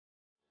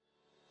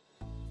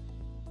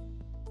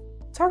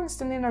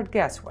Tungsten Inert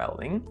Gas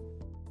Welding,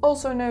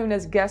 also known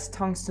as Gas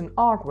Tungsten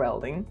Arc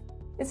Welding,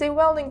 is a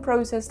welding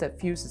process that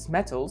fuses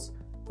metals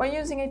by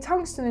using a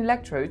tungsten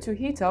electrode to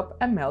heat up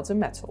and melt a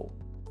metal.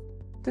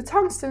 The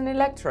tungsten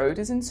electrode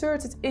is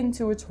inserted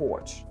into a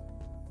torch.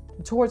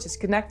 The torch is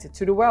connected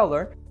to the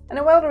welder, and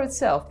the welder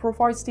itself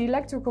provides the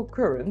electrical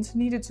current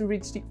needed to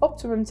reach the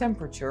optimum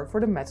temperature for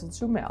the metal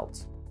to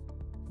melt.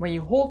 When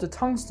you hold the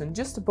tungsten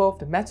just above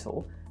the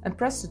metal and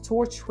press the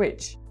torch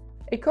switch,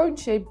 a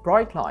cone-shaped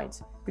bright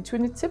light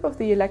between the tip of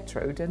the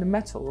electrode and the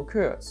metal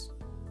occurs.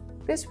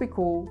 This we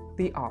call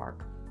the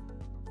arc.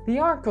 The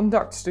arc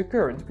conducts the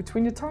current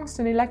between the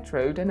tungsten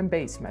electrode and the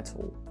base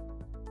metal.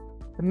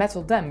 The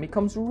metal then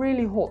becomes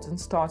really hot and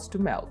starts to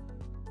melt.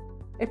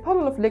 A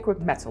puddle of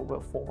liquid metal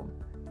will form,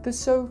 the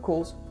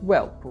so-called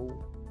Weld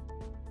Pool.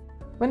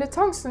 When the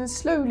tungsten is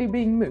slowly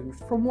being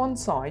moved from one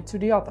side to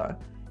the other,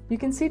 you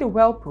can see the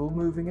Weld Pool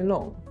moving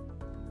along.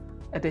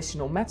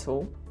 Additional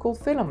metal, called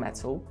filler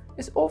metal,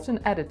 is often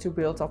added to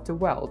build up the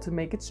weld to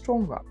make it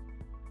stronger.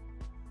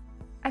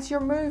 As you're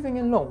moving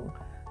along,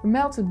 the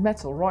melted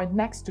metal right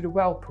next to the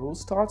Weld Pool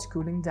starts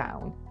cooling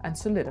down and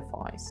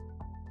solidifies.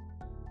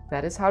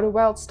 That is how the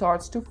weld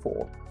starts to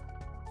form.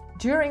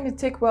 During the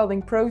TIG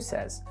welding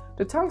process,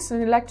 the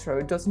tungsten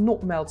electrode does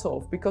not melt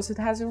off because it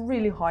has a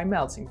really high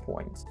melting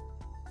point.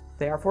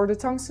 Therefore, the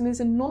tungsten is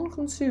a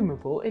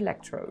non-consumable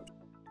electrode.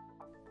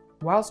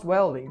 Whilst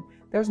welding,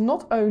 there's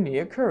not only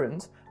a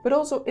current, but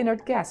also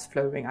inert gas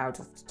flowing out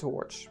of the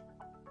torch.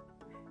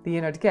 The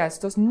inert gas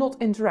does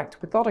not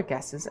interact with other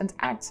gases and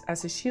acts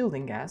as a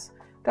shielding gas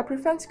that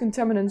prevents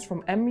contaminants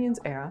from ambient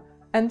air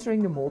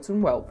entering the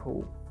molten Weld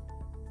Pool.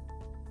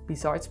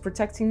 Besides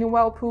protecting the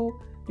Weld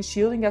Pool, the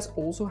shielding gas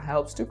also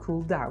helps to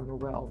cool down the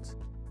weld.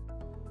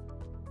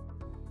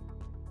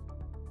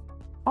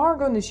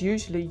 Argon is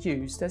usually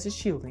used as a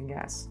shielding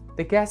gas.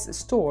 The gas is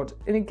stored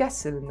in a gas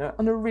cylinder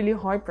under really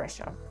high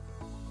pressure.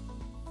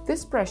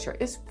 This pressure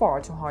is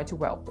far too high to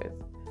weld with,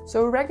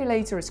 so a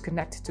regulator is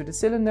connected to the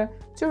cylinder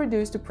to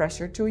reduce the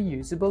pressure to a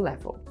usable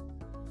level.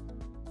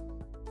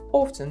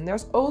 Often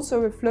there's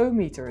also a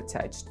flowmeter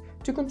attached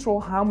to control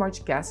how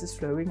much gas is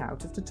flowing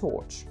out of the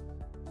torch.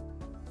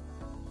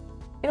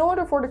 In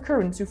order for the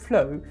current to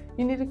flow,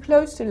 you need a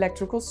closed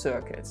electrical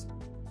circuit.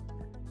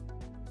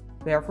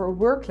 Therefore, a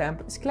work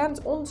clamp is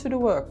clamped onto the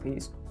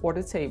workpiece or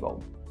the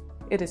table.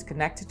 It is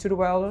connected to the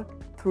welder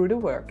through the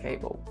work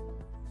cable.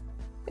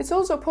 It's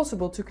also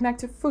possible to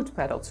connect a foot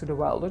pedal to the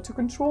welder to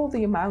control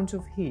the amount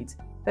of heat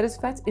that is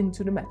fed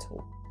into the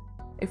metal.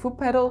 A foot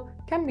pedal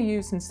can be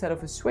used instead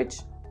of a switch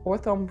or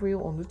thumb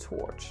wheel on the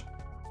torch.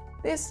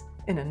 This,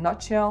 in a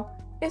nutshell,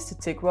 is the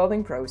TIG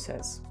welding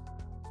process.